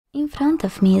In front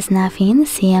of me is Nothing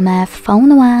CMF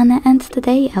Phone 1, and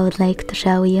today I would like to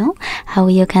show you how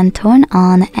you can turn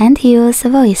on and use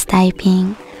voice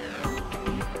typing.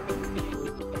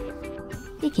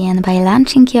 Begin by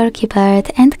launching your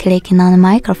keyboard and clicking on the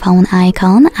microphone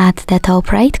icon at the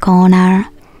top right corner.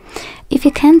 If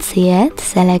you can't see it,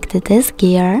 select this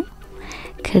gear,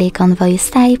 click on voice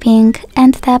typing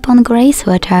and tap on gray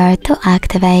switcher to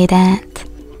activate it.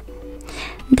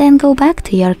 Then go back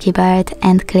to your keyboard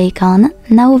and click on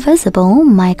Now Visible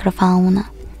Microphone.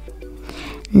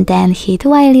 Then hit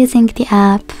while using the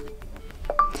app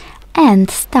and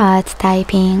start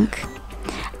typing.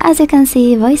 As you can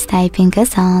see, voice typing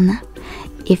is on.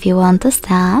 If you want to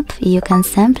stop, you can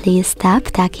simply stop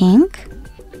talking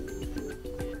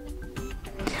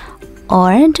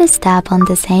or just tap on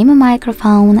the same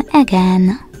microphone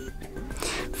again.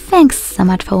 Thanks so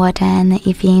much for watching.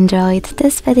 If you enjoyed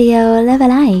this video, leave a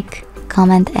like,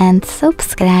 comment and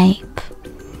subscribe.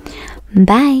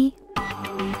 Bye!